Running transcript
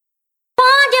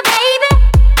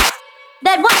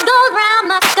that what goes round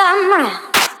must come round.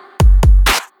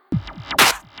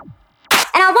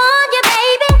 And I warned you,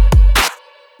 baby,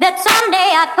 that someday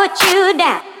I'd put you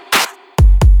down.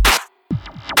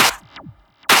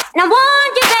 And I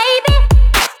warned you, baby,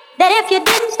 that if you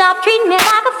didn't stop treating me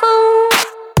like a fool,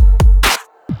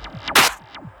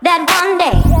 that one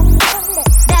day,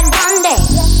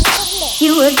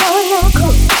 you would go your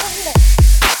cool.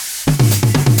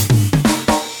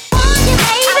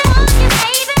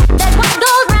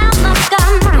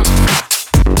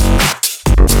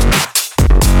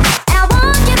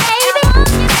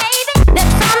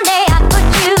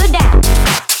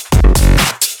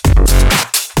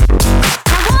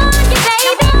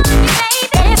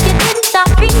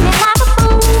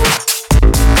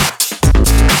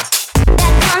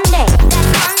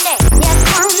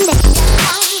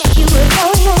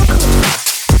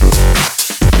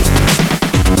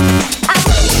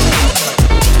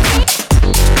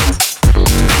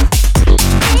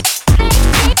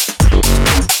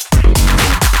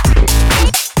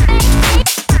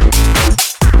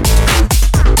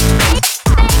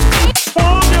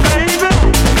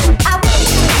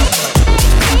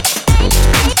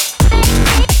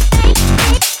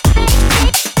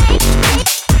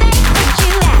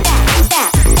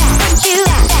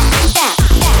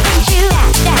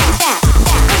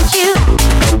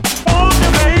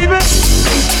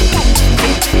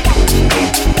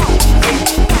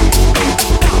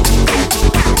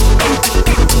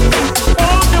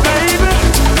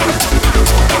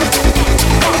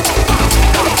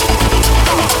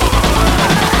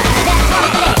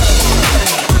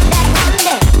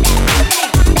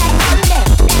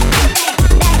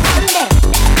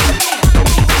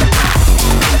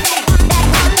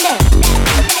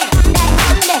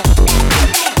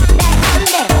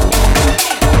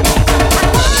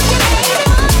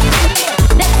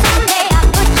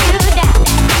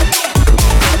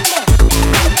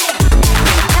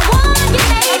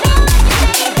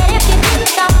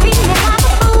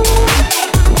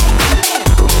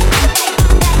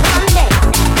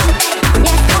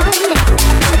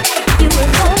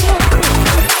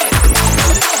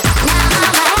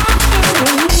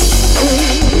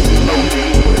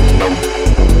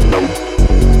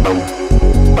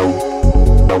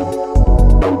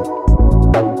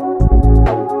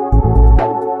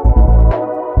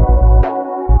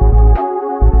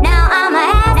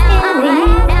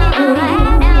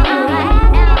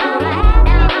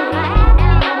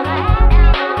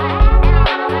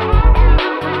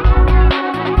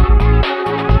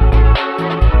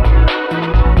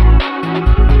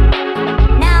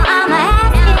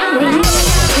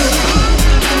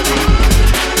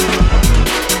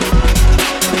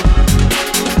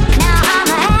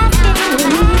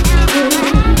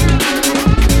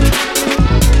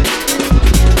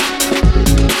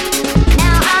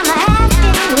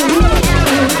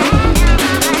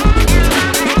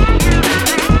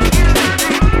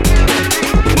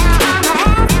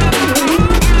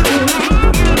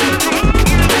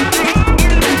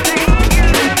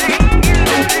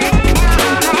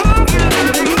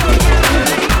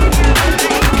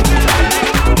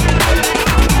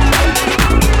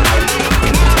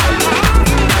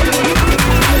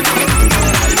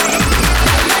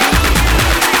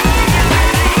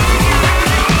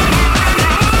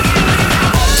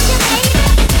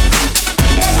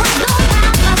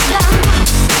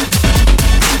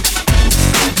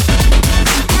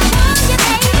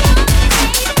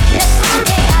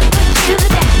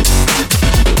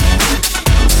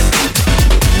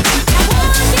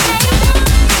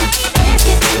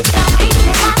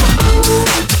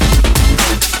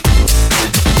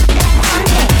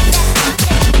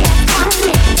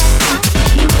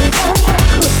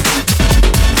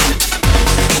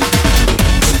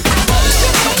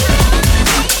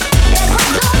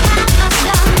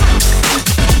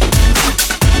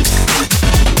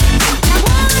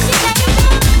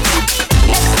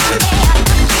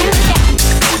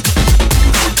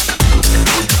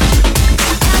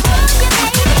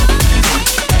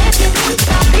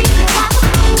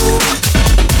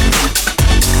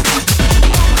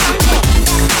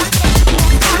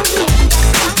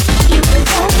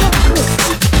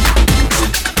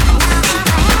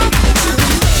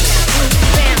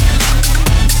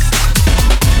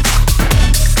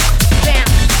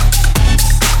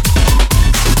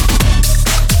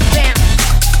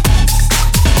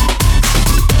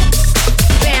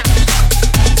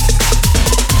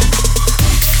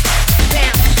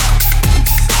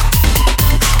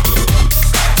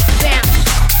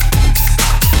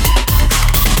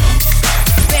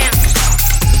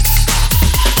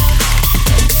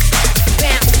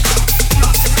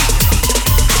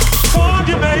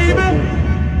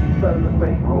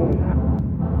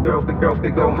 girls,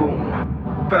 they go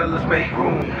boom. Fellas make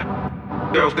room.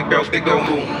 Girls, they go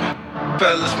boom.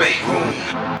 Fellas make room.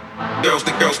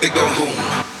 Girls, they go boom.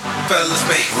 Fellas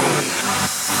make room.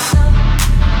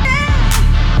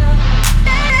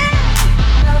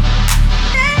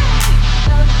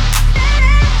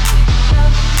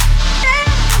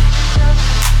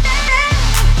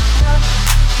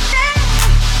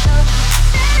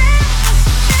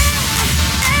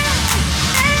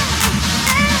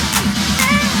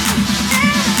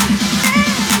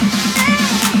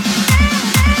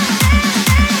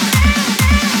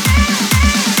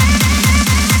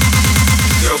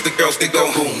 Girls, they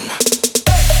go boom.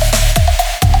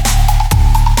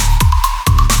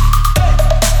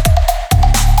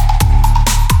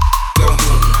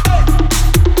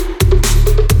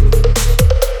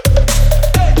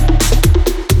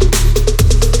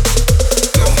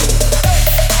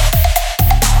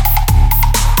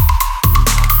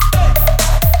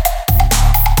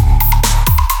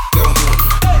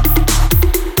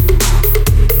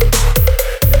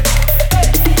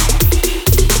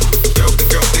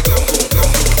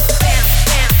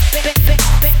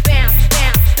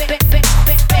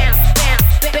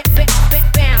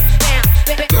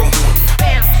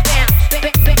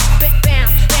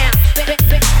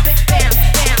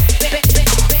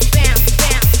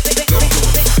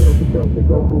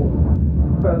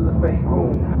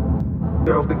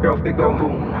 Girls, they go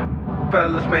boom.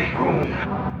 Fellas make room.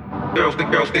 Girls,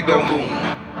 they go boom.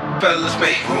 Fellas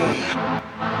make room.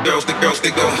 Girls, they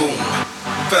go boom.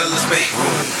 Fellas make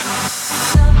room.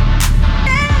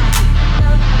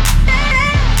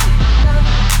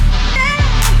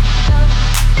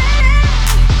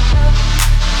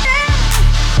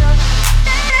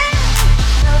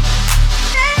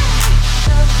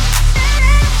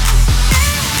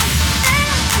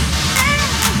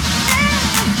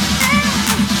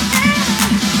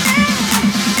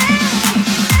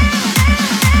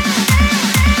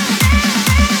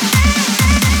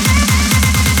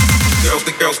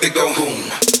 Girls, they go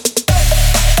boom.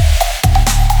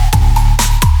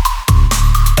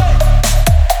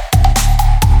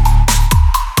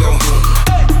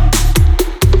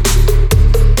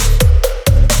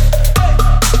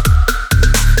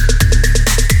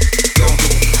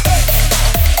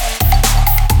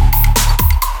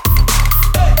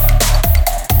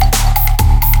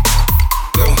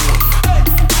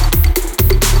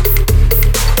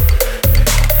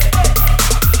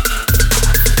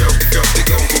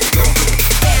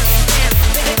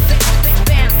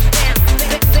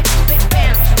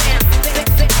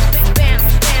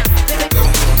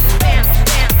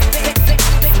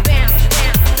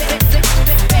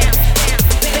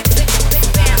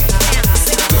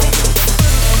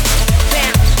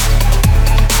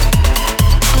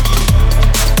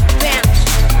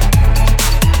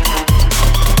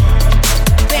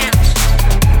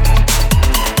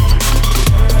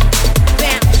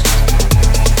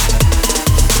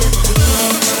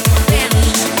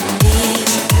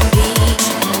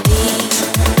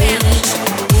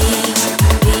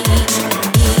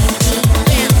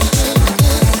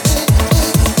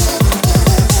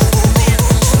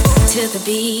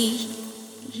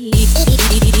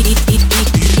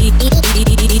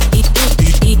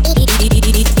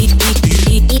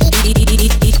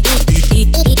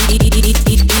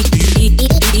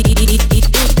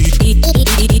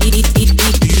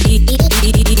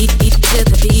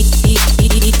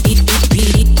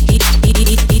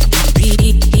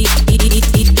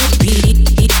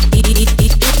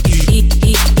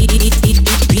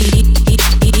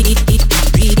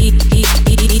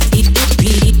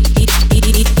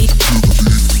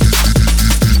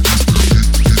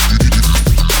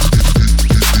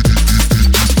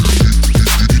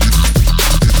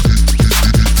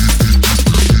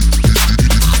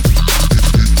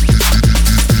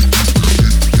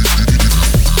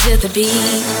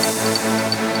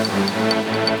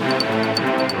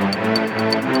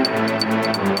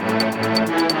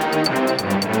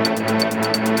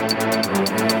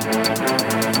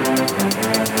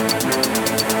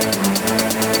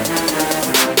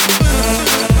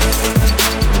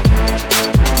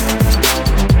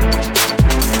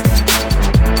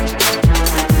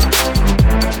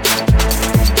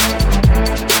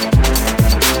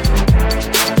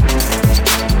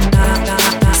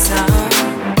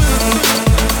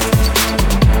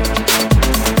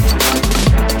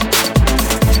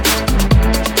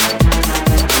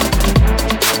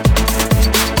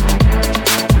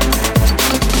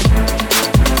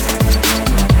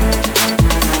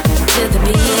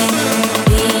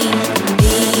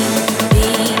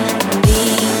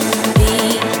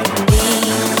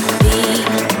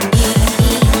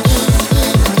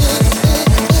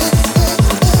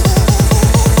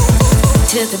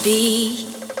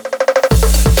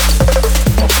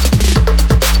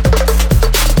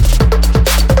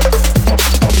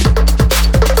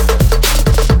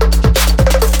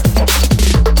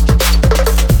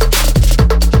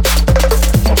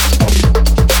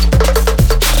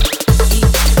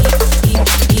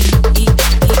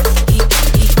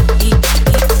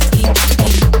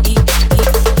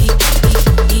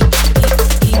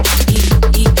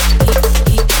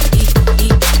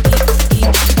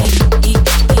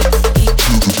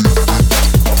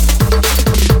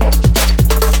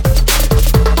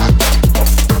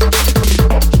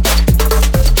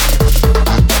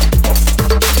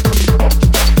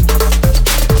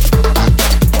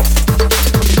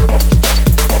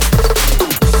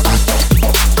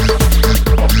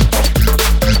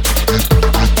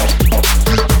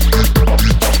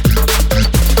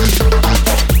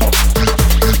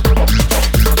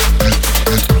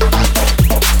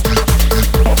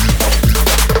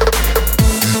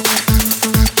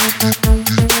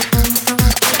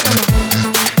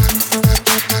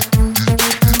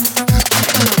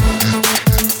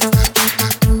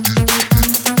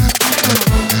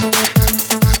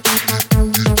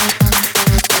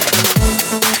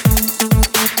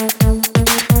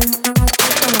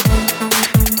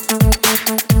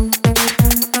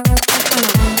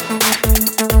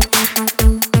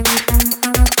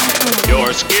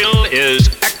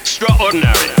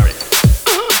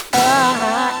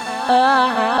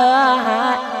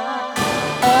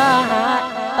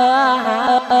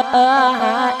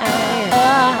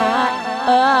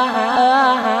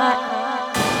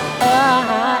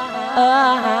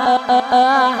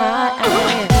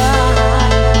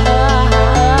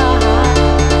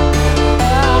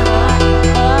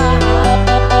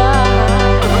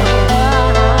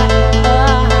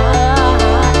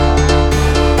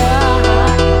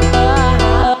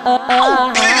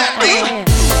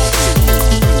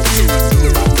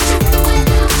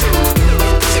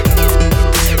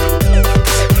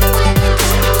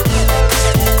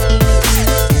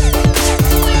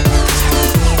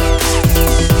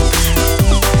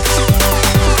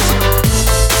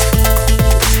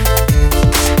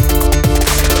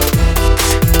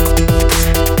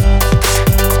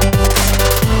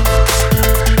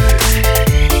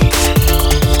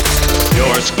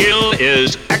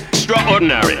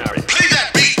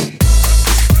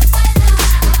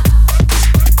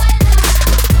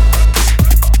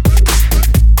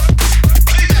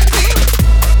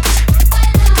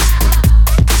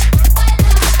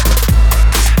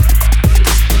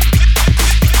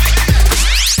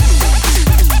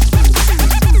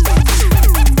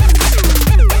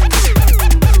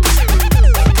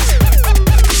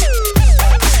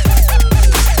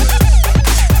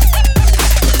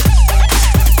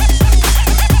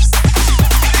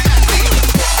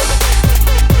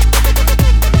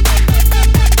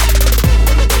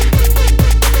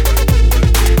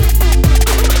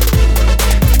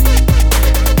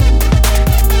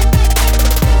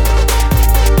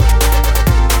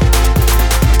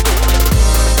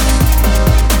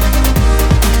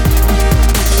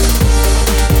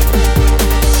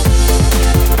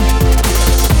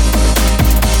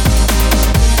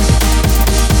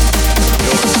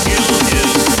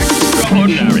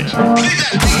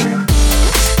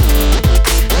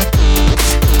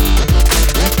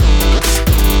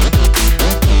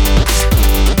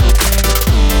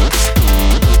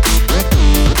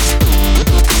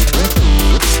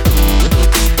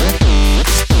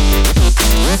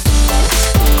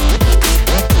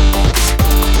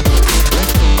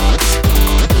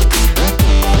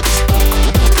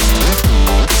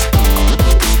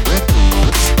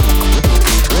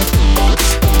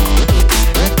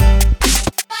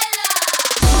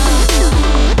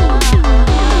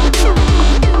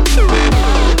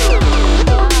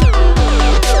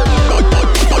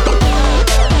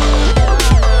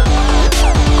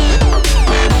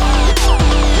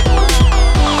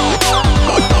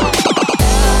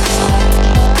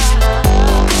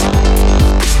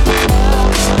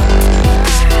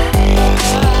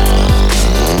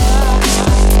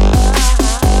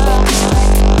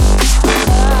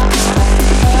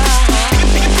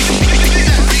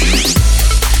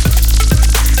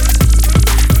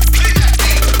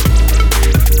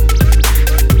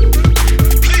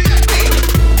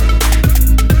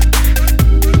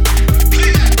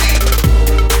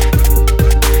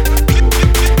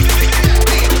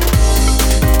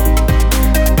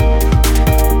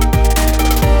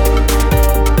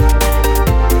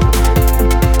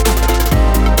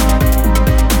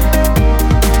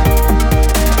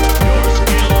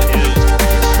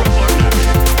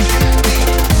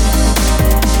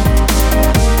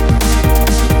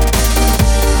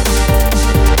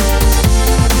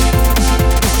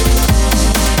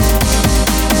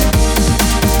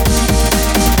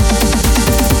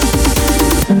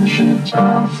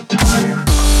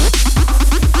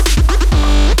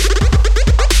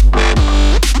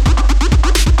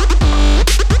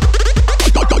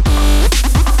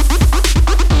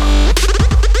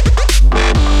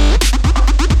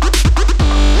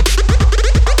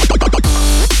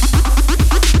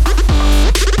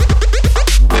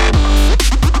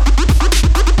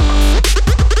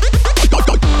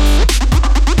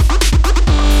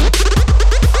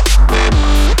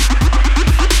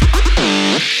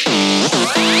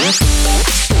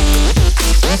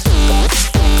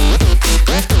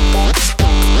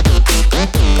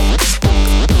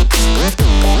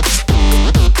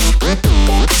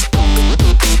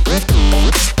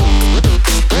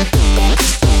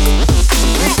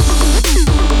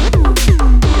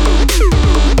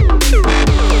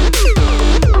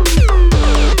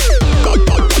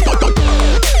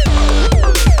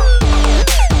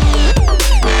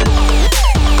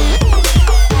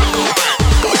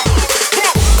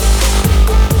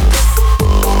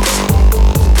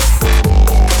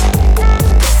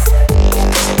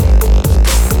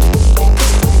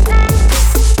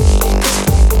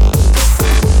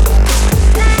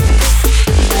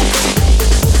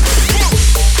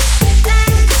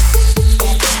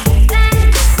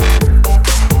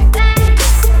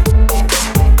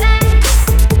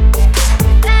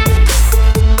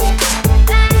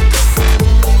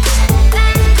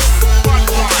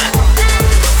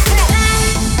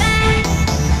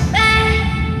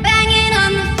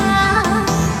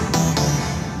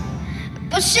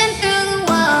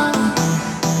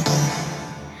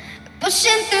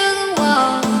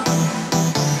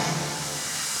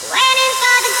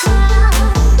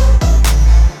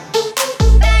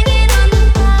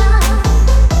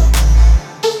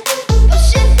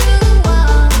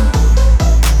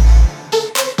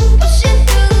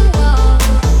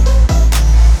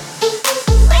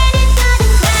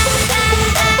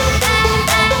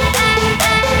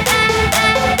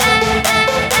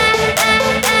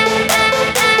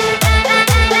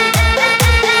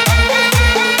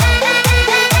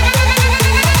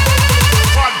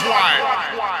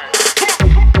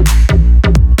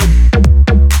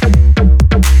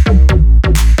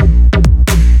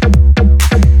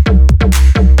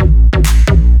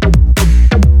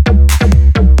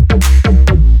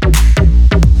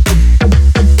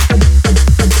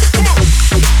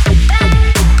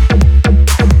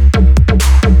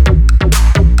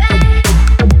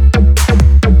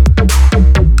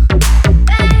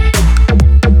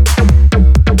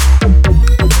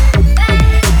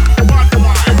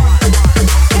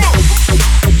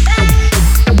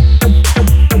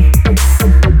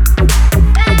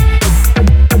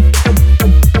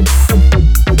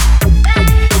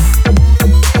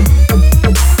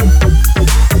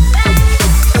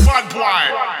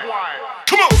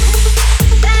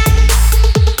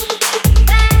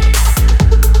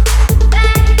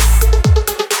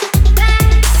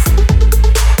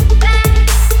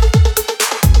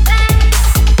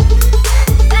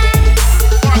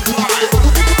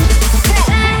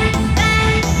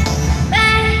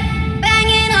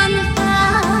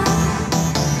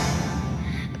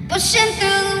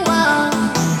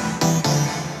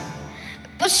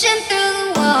 pushing through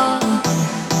the wall,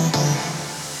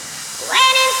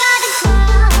 waiting for the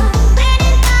call,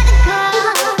 waiting for the call,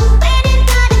 waiting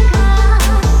for the call,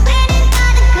 waiting for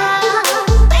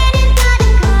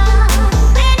the call,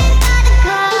 waiting for the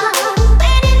call,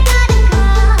 waiting for the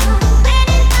call, waiting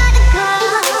for the call, waiting for the call,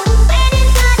 waiting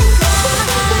for the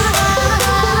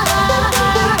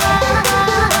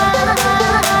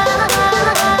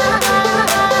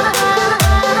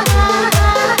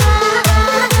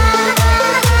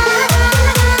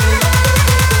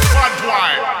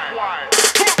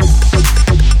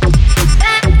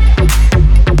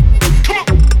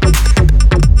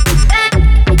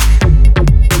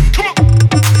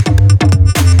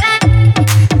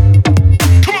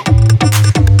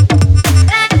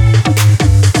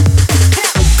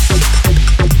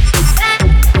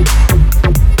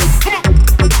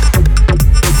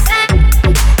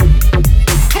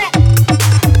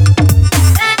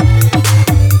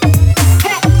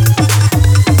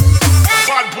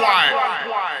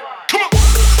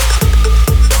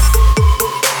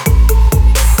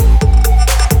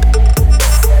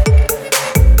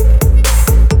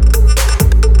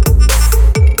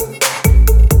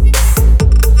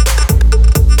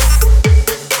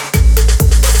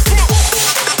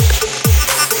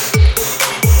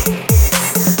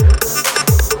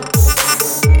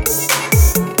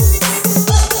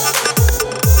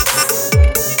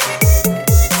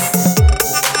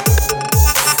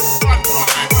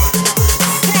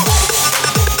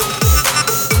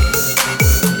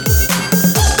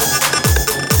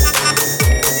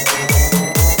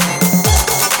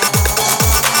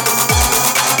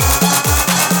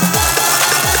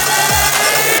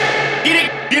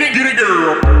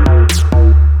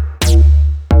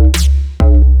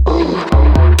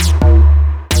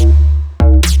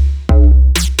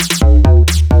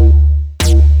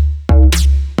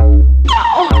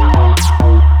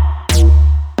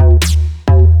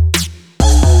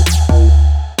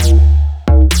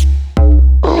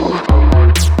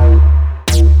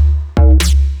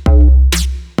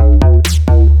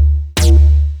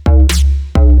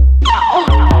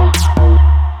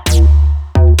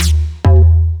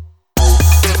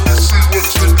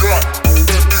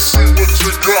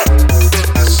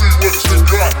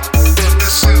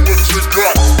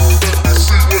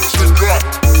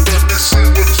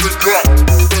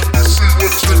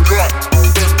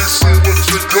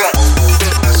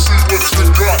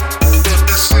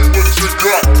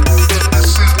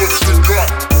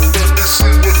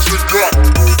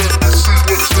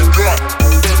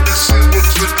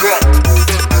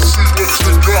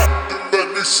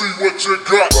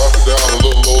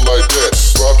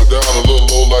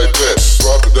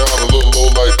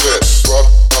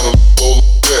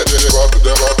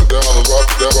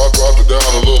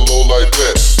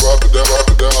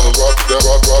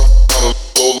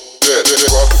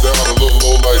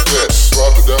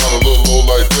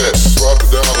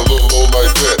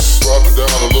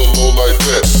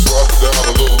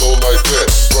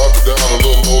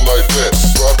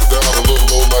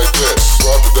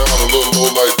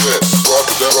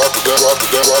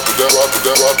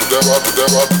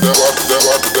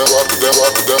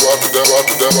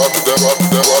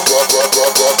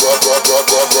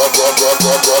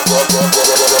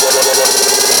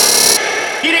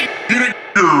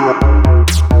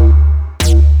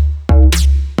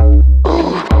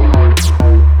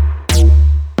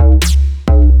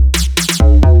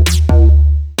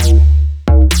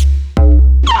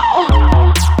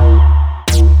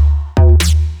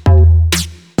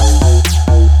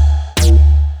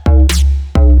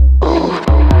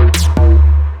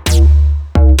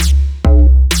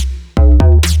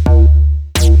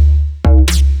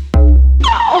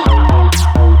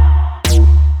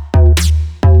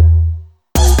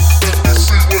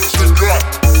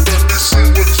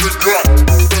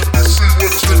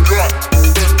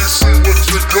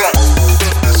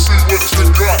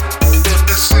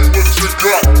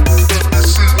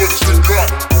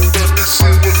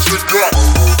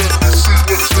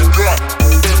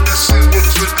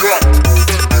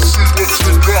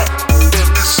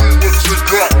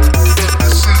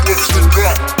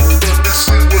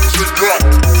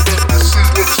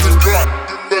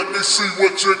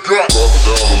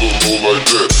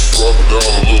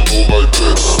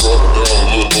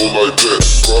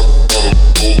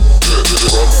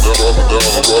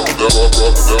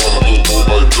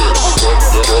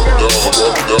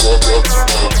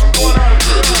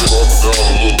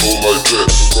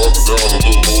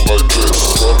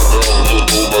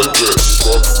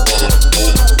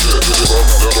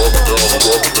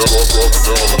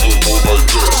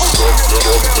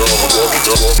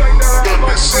Let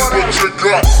me see what you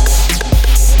got.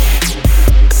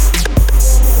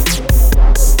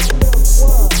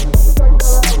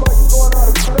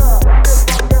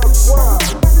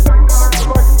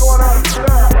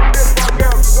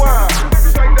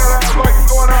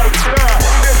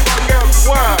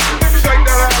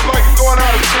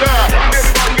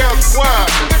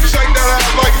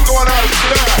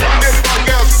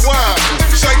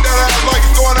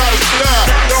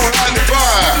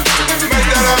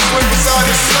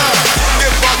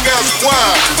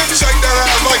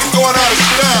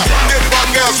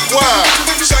 ass wide.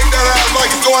 Shake that ass like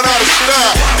it's going out of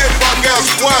style. Get bunk ass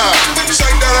wide.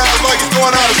 Shake that ass like it's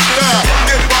going out of style.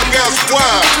 Get bunk ass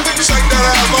wide. Shake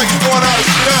that ass like it's going out of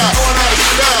style. Going out of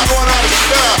style. Going out of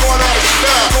style. Going out of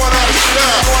style.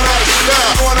 Going out of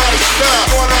style. Going out of style. Going out of style.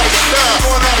 Going out of style.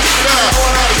 Going out of style. Going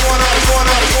out of going out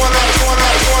going out going out going out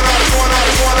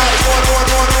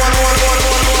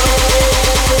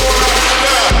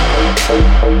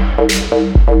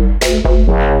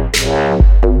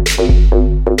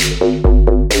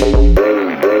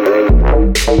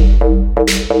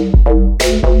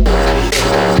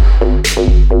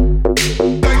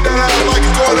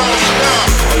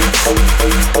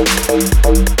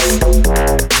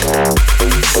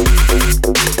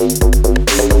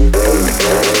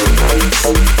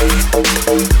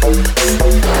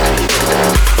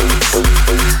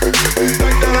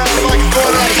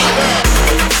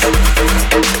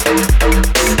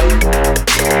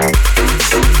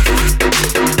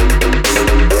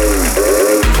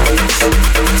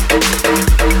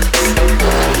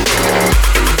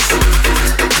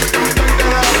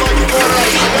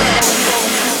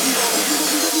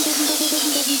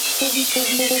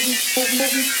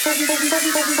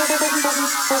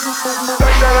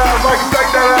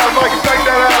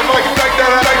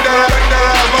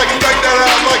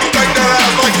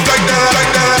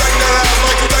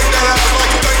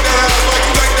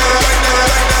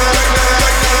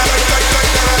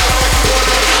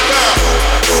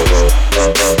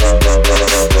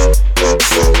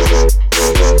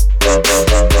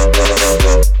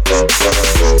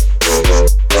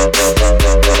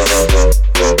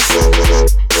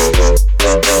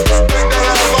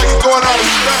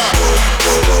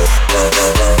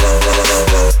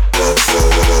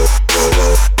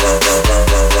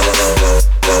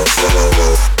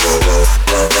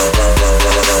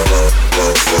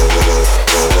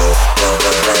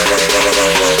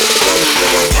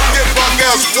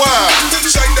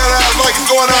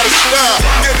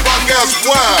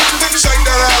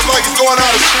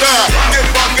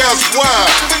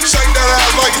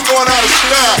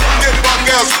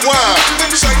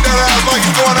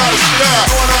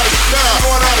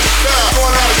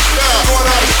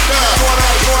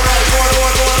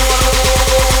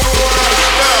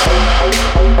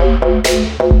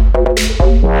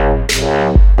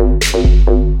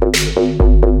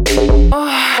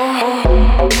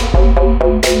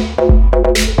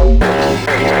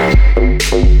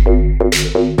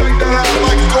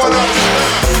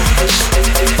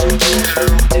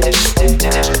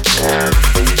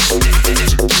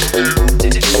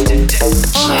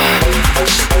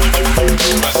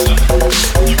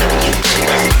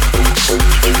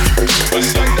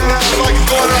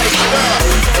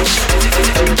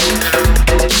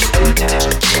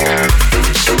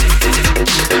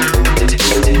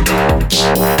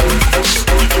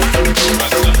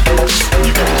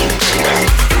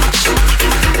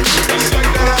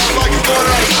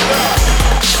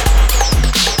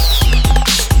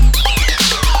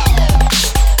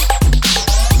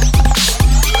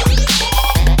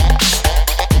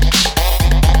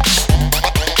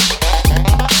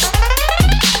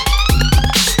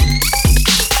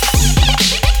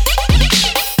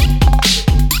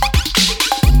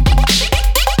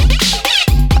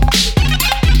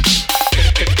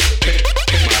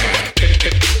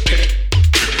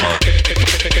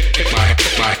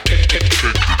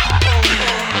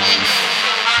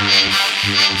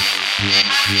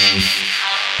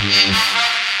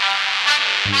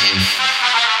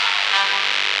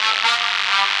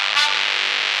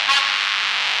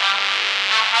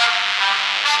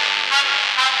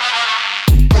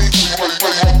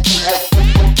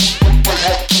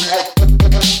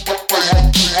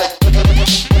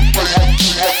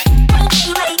going out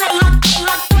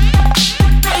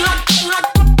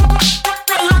going out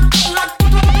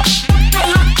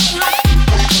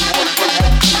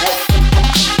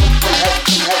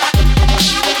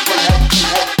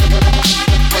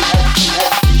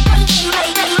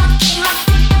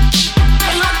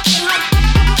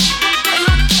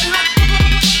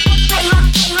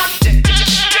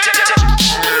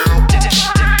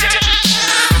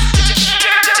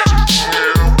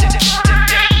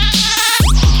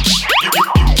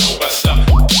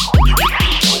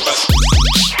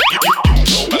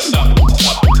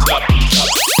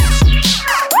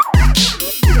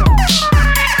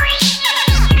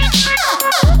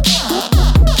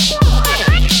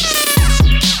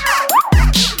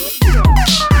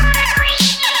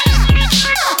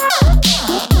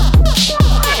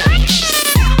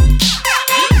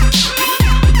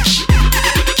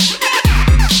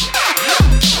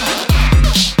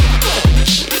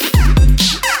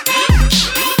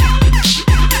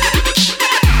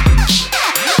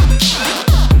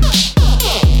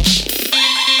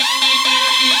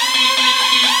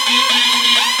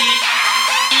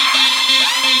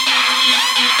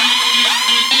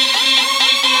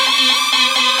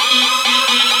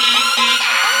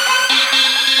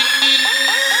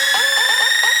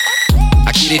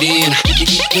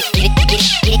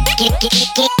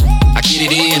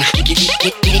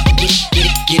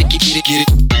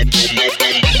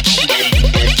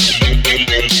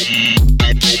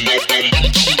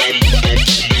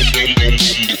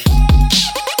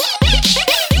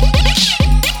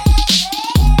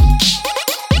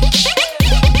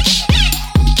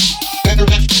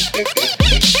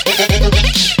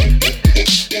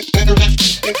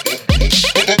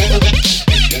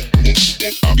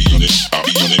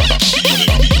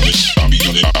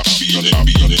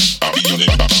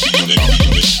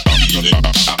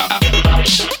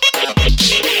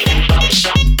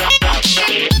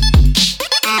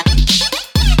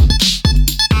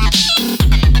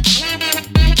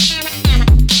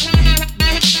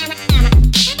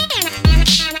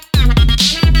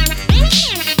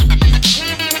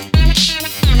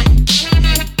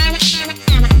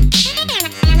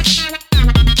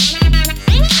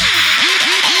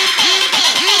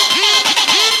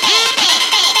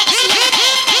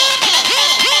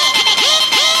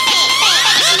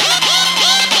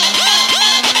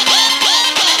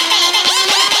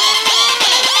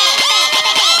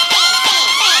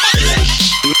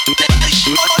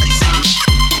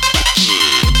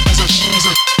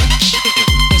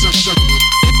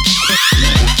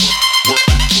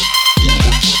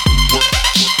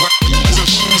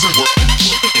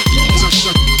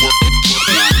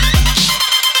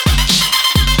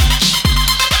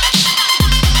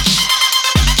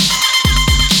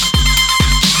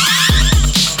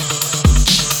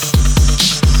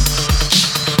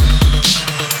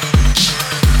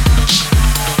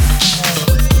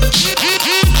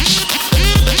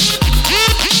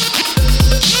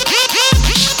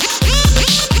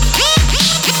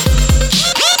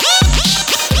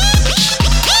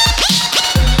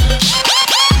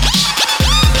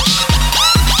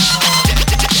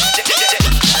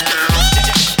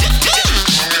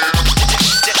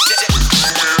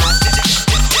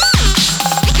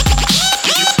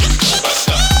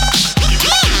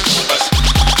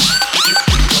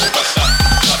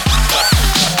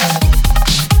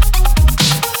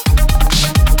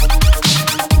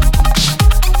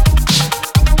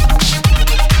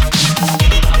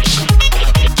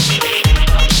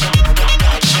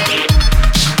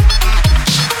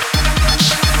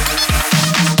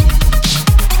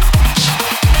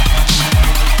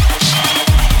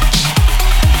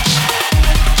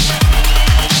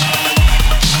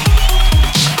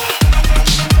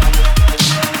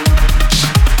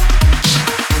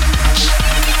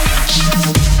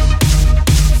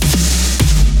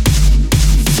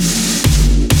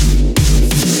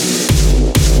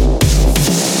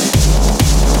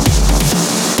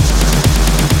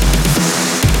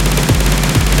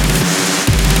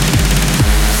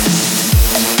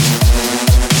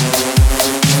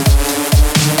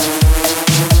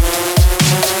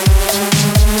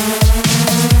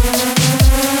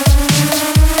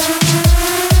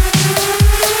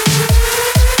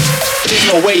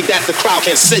no way that the crowd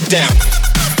can sit down.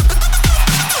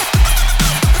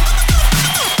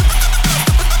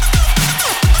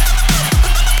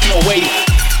 No way.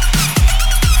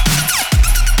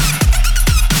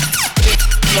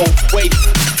 No way.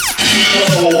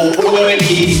 No way.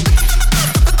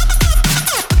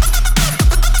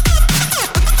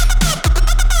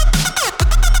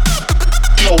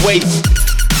 No way.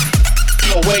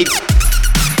 No way.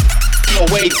 No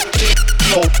way.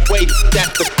 No way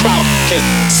that the crowd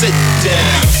can sit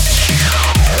down.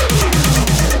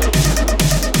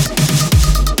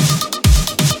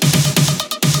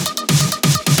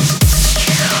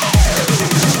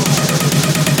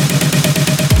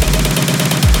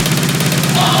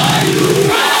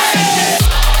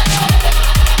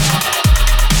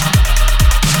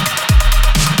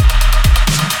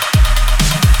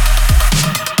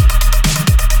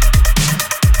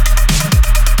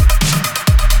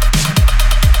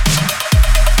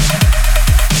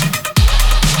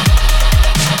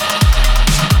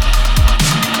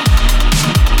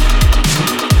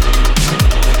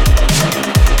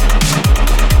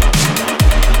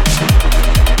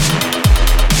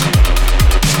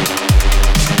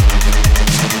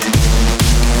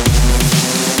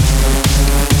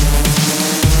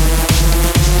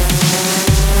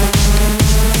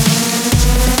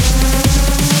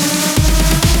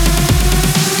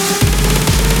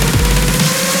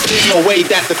 No way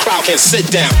that the crowd can sit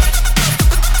down.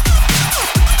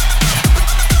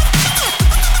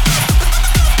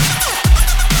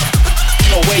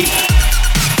 No way.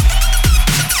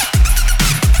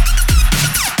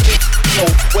 No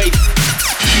way.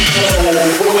 No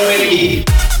way.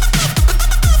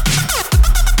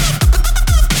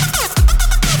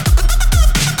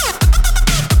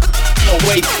 No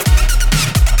way.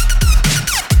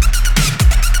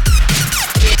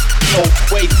 No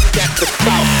way that the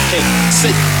crowd can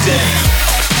sit down.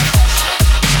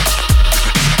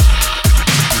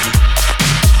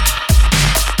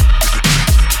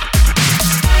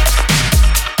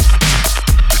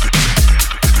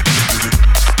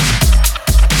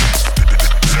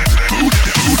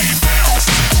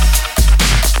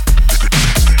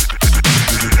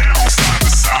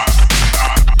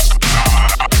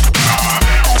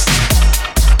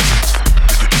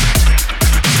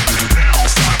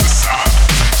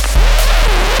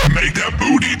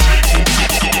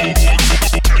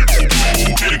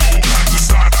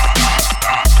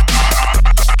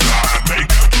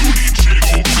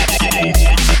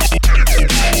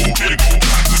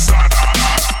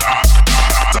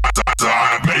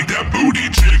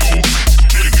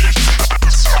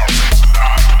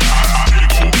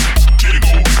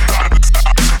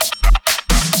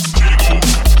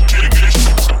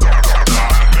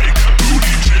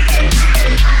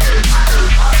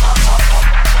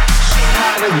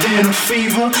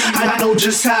 fever. I know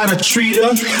just how to treat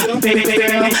her. Baby,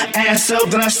 ass up,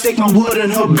 then I stick my wood in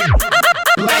her back.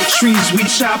 Like trees, we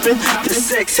chopping. The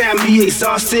sex had me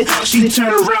exhausted. She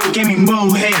turned around, gave me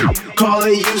more hair. Call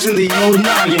it using the old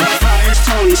noggin. Fire's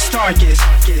Tony Starkest.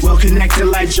 Well connected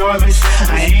like Jarvis.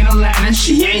 I ain't Aladdin,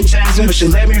 she ain't Jasmine, but she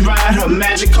let me ride her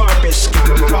magic carpet.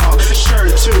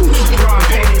 Shirt too, bra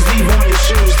panties, leave on your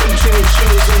shoes. Them Jimmy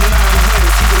Choos and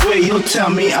 900. Either way, you'll tell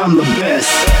me I'm the best.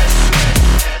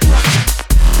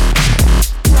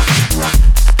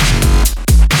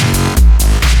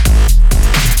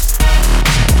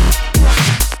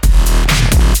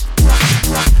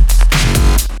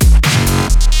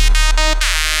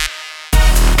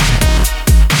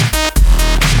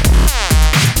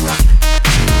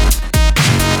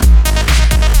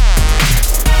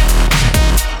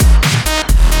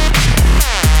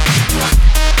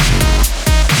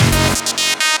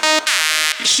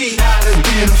 She hotter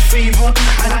than a fever.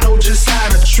 I know just how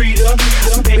to treat her.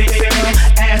 Baby,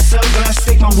 ass up, then I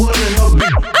stick my wood in her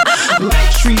back. Like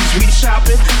trees, we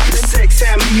chopping. The sex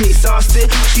had me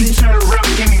exhausted. She turned around,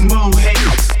 gave me more hair.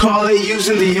 Call it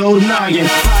using the old noggin.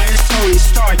 Fire's Tony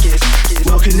Starkest.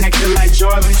 Well connected like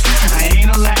Jarvis. I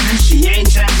ain't Aladdin, she ain't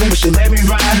Jasmine, but she let me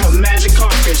ride her magic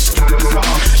carpet.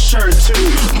 Shirt too,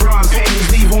 bra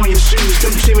panties, leave on your shoes.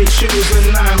 Them Jimmy Choos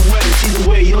and 9 wetters. Either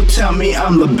way, you'll tell me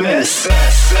I'm the best.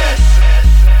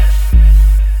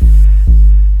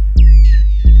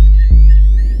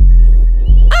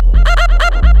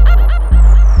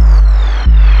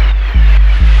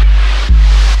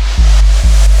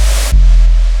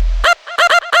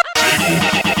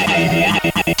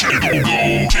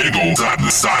 Jiggle side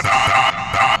to side,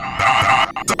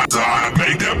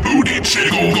 make that booty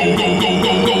jiggle, go, go, go,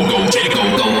 go, go, go, jiggle,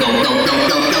 go, go, go, go,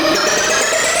 go, go.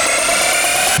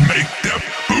 Make that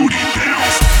booty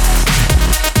bounce.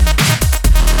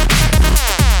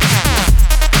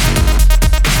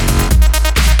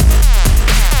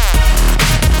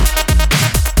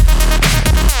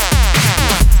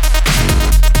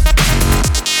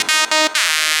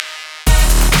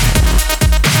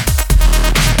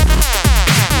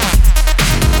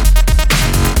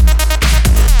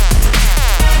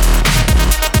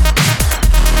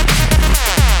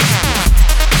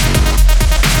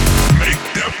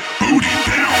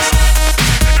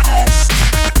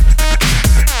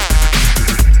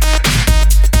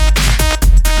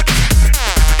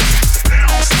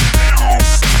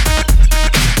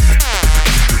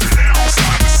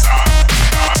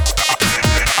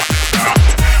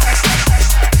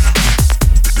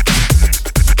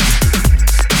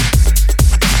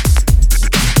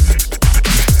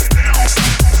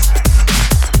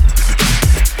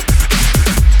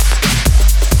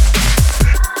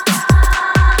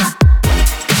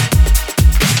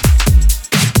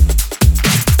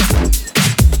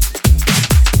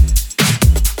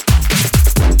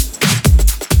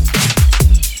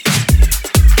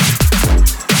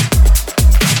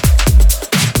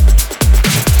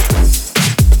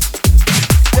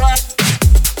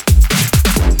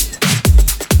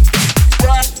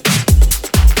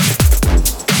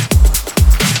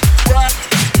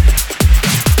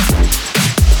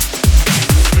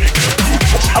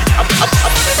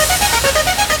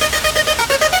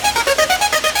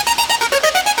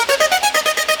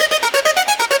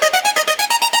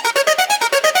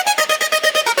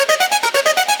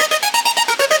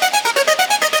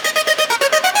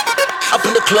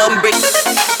 club break.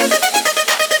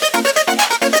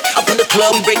 Up in the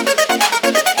club break.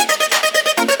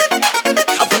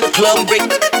 Up in the club break.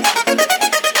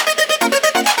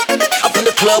 Up in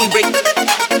the club break.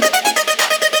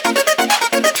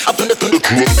 Up in the club.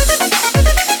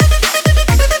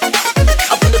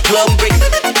 Up in the club break.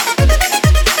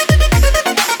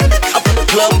 Up in the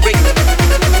club break.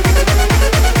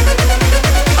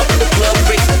 Up in the club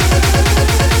break.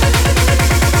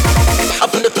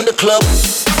 Up in the club.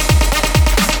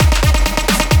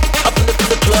 Up in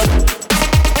the club.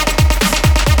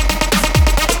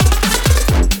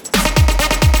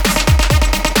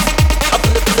 Up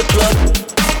in the club.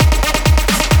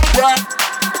 Right.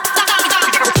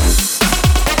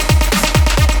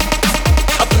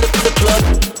 Up in the club.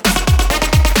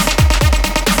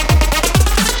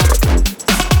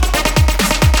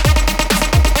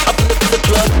 Up in the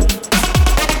club.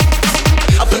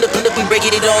 Up in the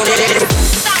breaking it on.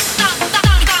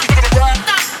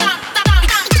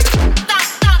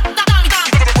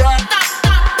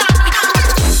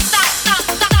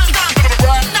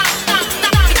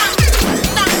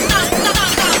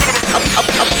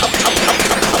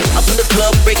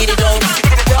 Breaking it on,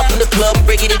 up in the club,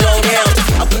 breaking it on down.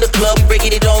 Up in the club,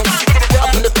 breaking it on,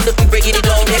 up in the breaking it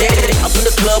on, up in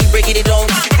the club, breaking it on.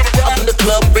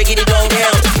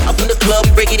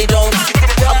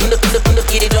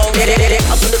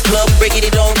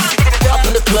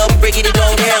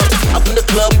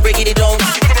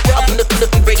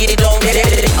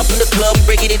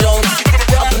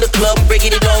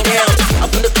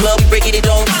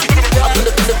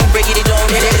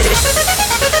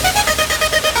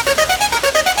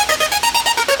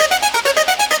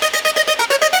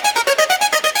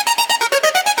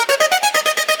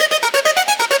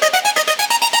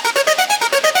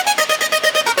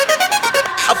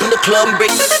 club and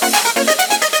break.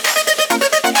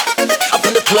 Up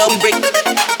in the club and break.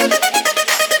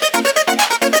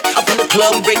 Up in the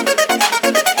club and break.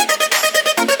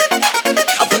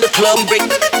 Up in the club and break.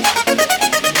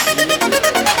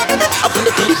 Up in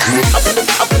the club break.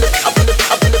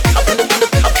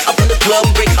 Up in the club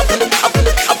break.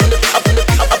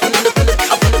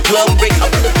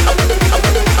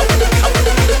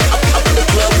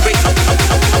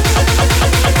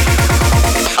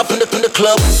 Up in the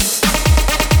club.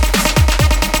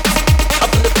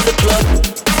 Up in the club.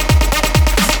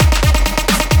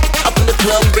 Up in the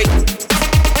club break.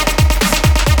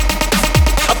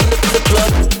 Up in the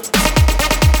club.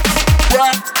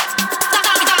 What?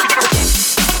 Up in the club.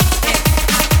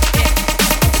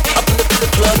 Up in the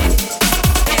club.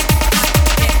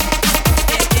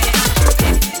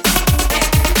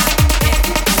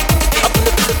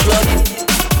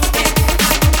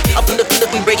 Up in the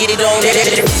we break it on.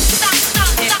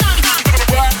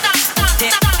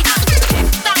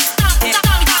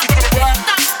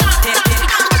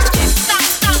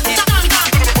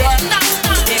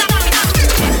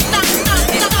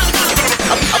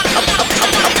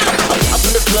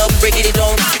 Breaking it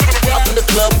on, up in the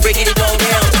club, breaking it on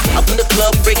down. Up in the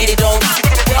club, breaking it on,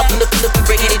 up in the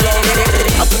breaking it on.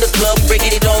 Up in the club,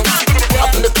 breaking it on,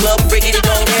 up in the club, breaking it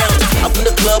on down. Up in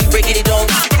the club, breaking it on,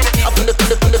 up in the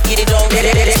get it on.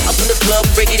 Up in the club,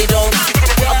 breaking it on,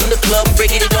 up in the club,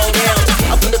 breaking it on down.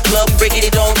 Up in the club, breaking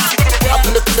it on, up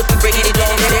in the breaking it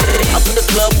on. Up in the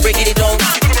club, breaking it on,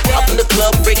 up in the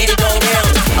club, breaking it on down.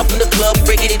 Up in the club,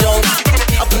 breaking it on,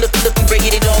 up in the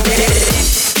breaking it on.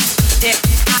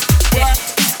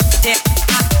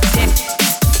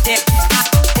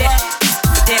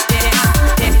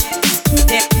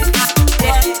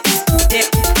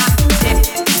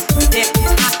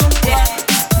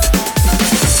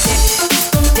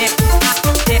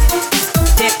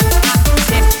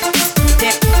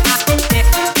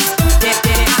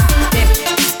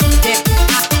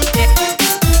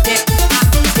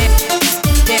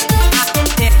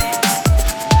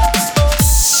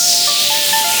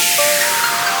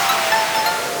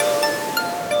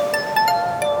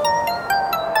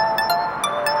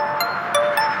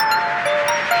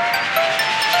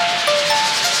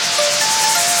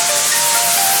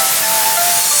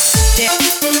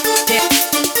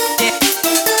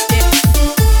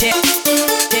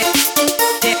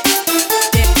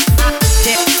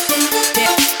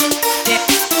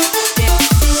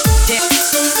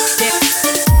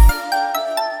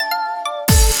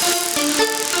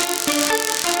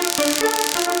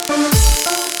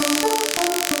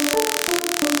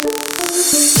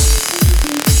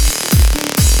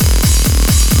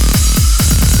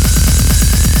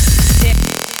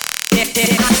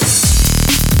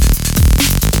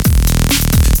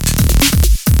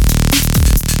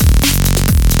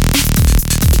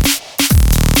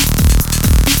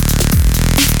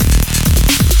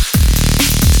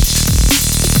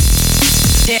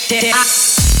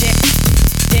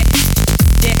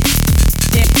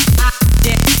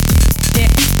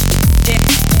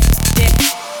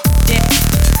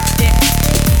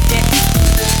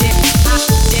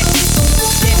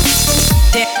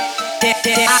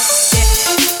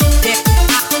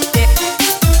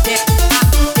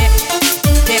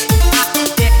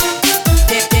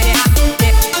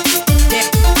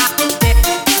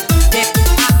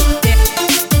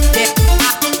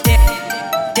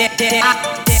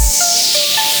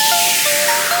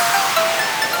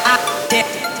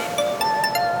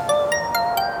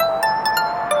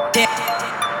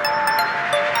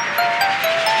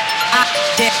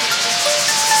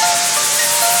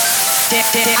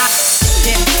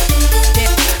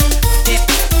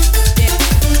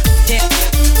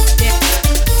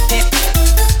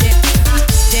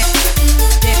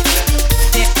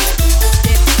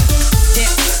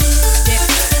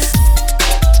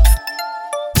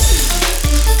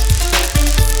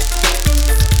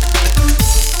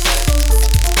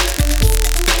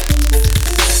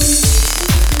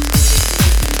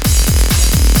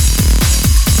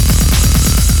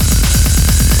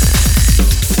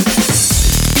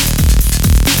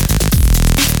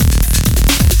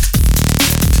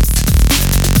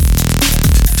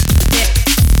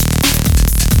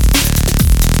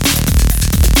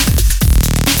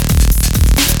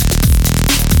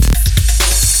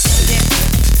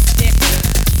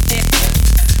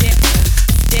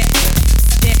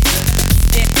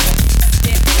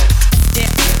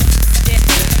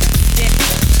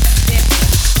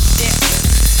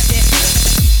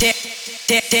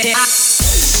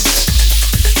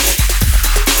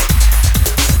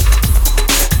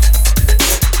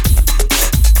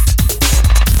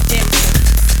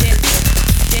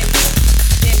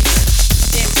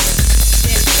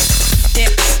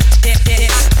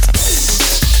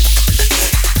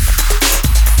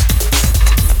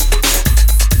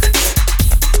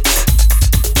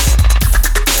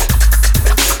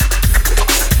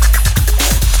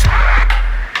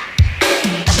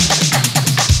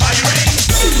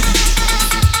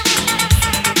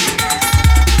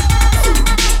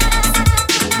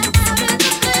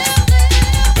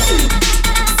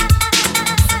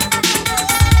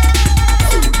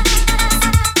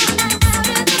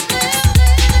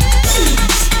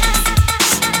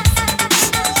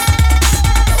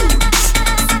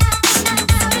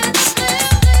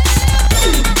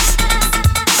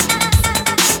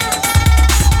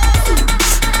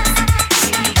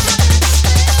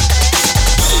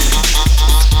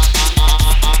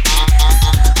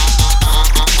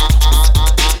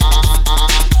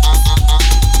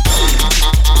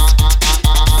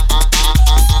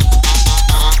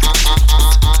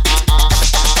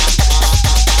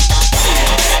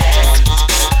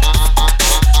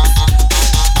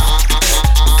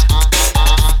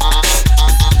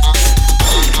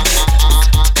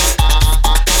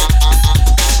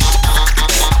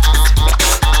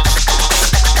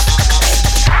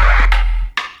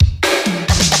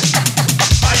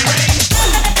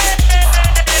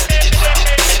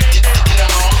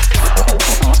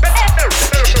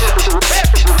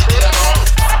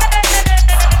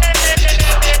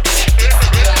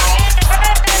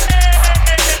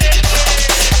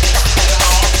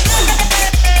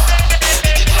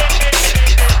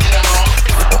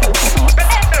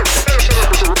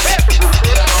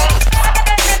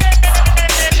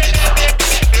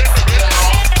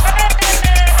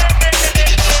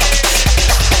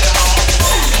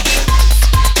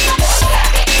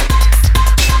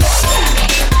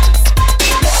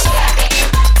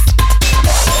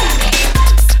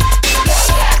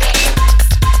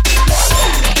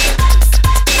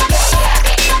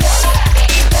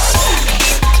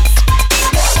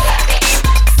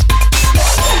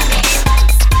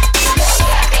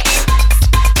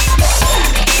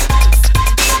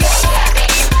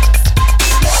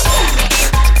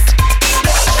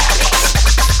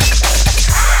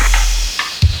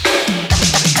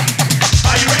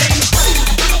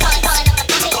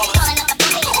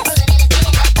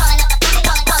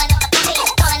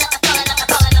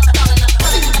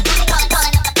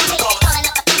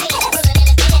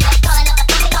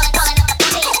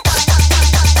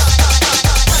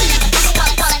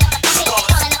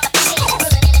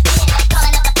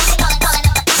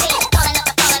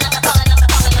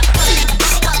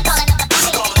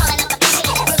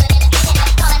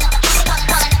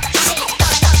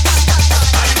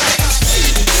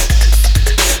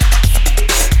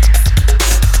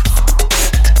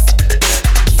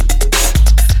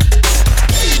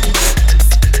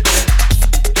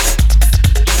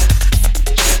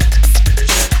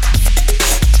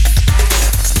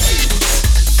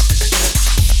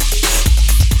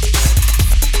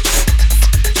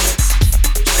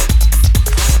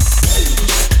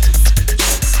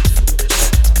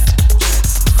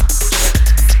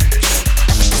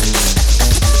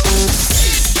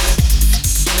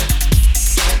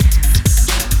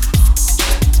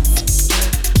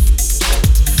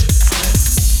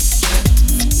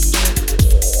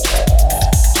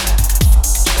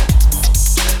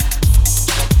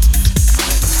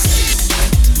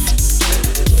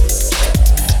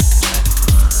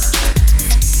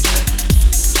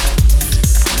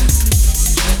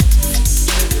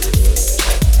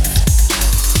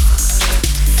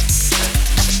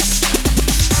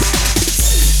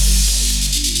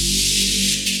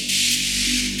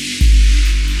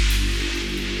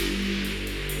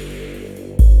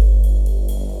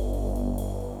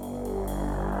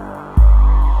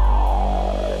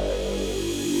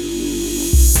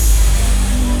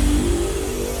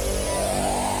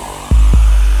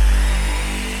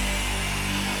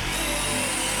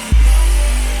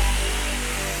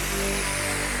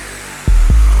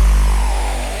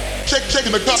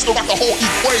 shaking the dust around the whole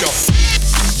equator.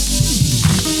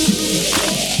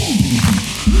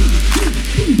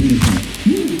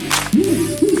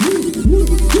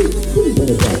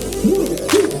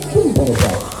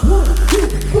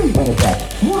 Bring it back.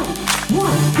 1,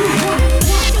 2, 1, 1,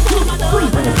 2, 3.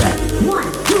 Bring it back.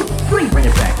 1, 2, 3. Bring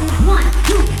it back. 1,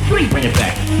 2, 3. Bring it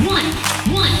back. 1,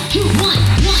 2, 1,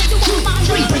 1, 2,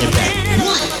 3. Bring it back.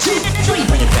 1, 2, 3.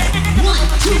 Bring it back. 1,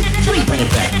 2, 3. Bring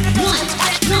it back. 1,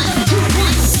 2,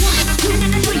 1, 1,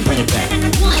 2, 3. Bring it back.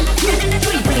 1, 2,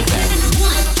 3. Bring it back.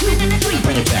 1,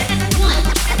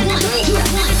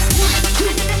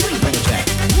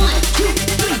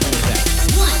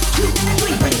 2,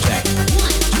 3. Bring it back.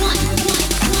 1, 1,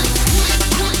 1,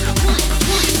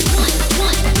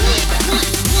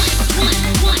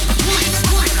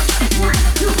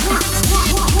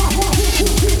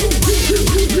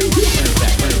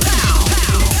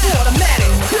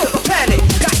 Automatic, panic,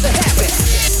 got to have it.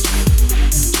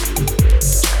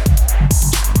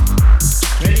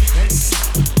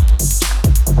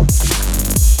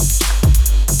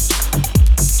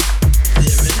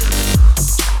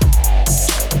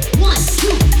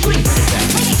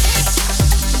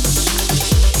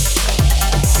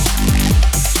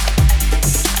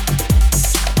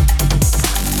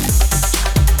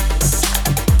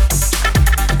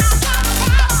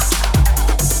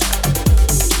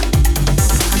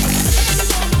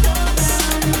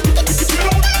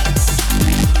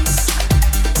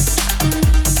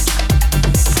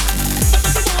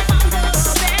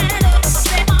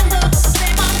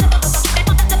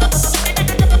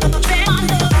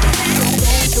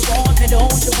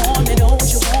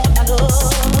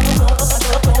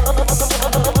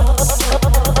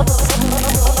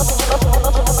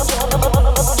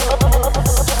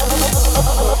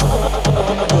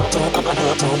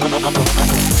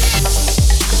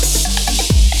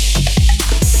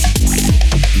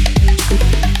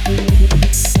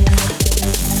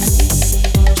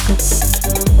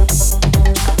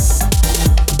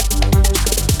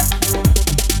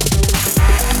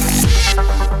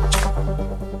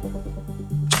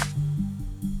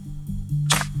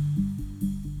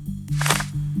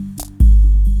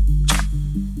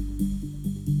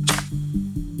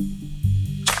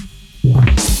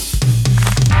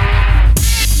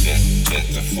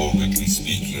 Metaphorically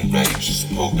speaking, righteous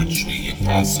poetry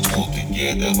impossible to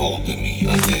get a hold of me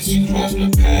unless you cross my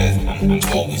path. I'm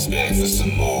always back for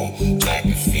some more, like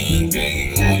a fiend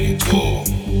banging on your door.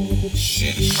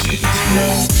 Shit is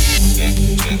wrong.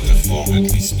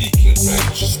 Metaphorically speaking,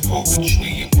 righteous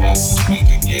poetry impossible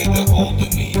to get a hold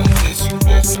of me unless you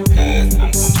cross my path.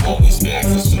 I'm always back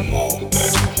for some more, like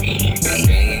a fiend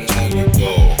banging on your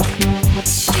door.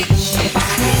 Shit is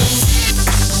wrong.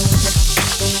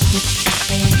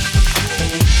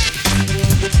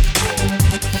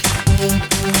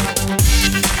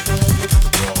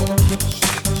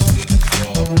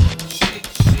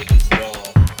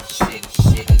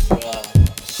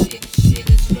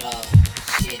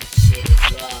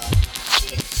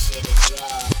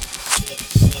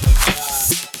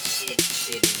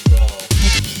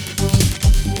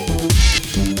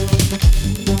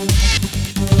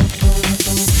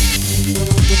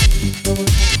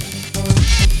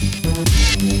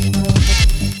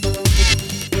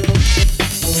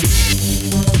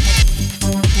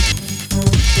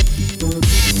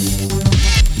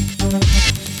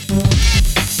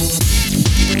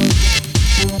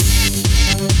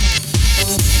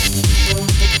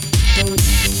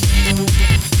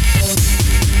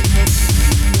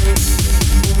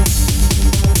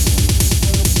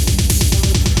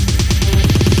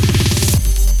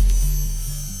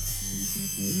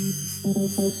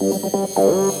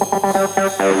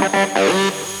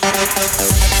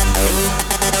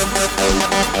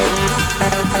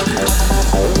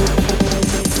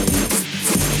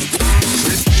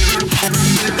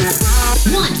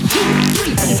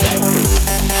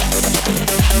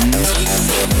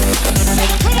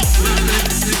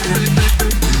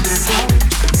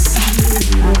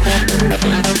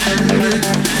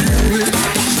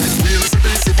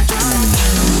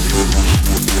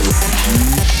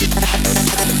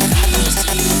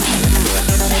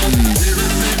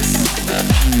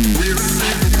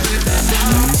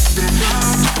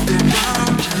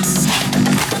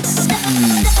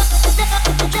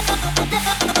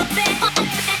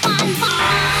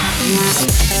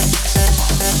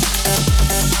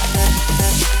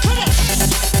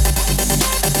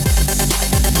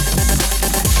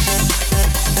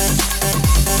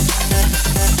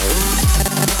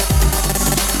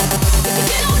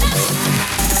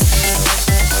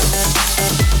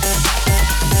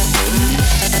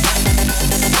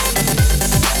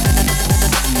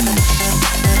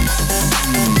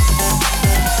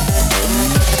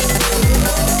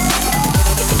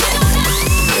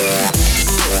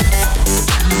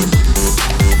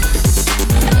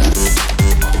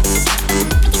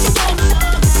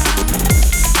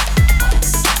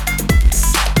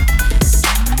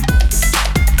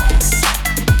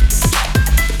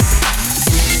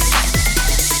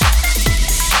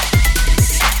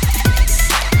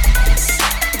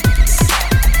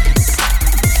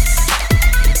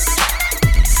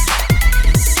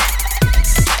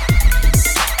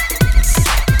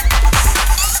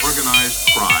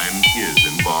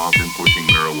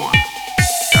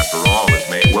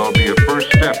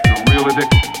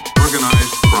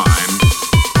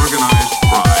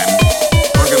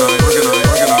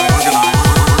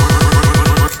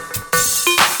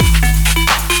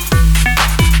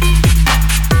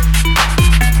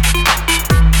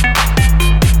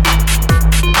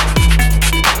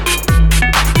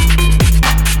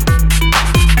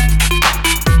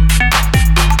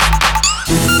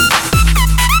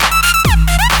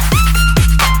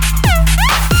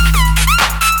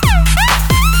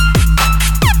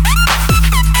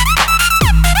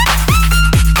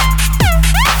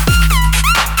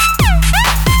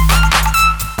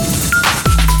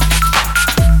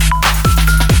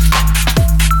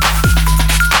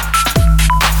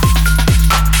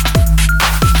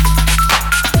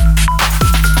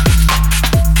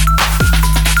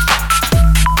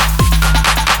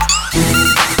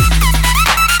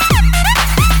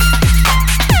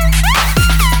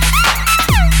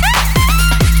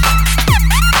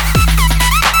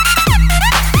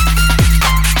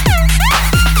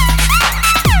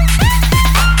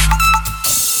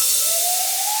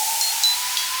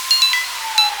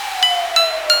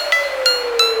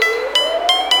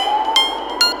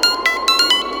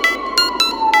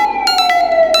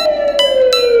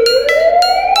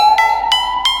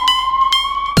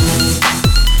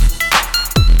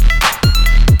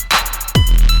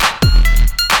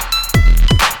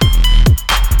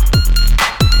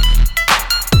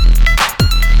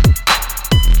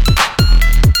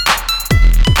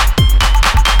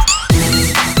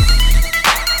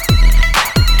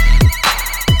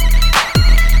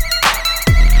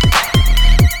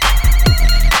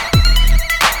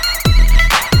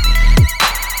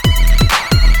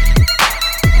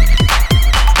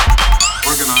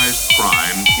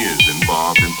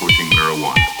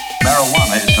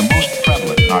 marijuana is the most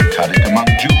prevalent narcotic among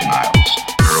juveniles.